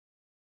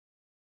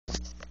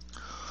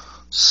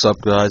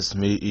Sup guys,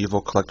 me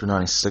Evil Collector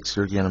 96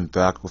 here again. I'm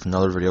back with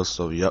another video,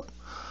 so yep,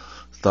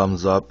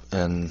 thumbs up.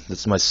 And this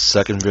is my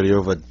second video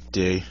of a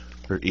day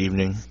or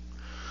evening,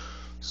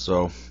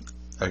 so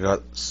I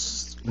got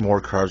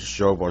more cards to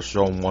show, but I'll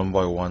show them one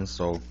by one.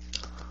 So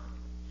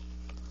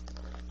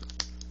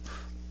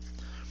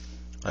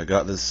I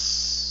got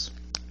this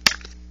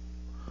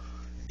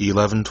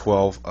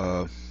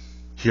 11-12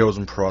 Heroes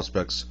and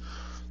Prospects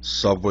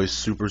Subway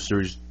Super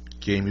Series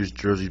Game Used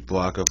Jersey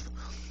block of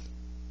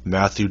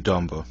Mathew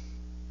Dumba.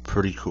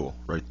 Pretty cool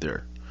right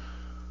there.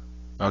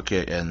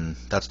 Okay, and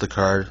that's the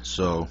card.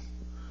 So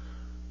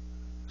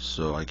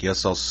I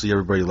guess I'll see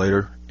everybody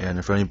later, and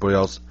if anybody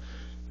else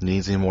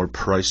needs any more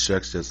price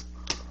checks, just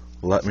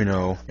let me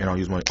know and I'll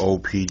use my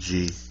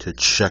OPG to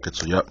check it.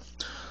 So yep,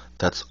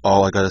 that's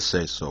all I gotta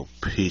say. So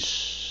peace.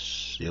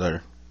 See you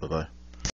later. Bye bye.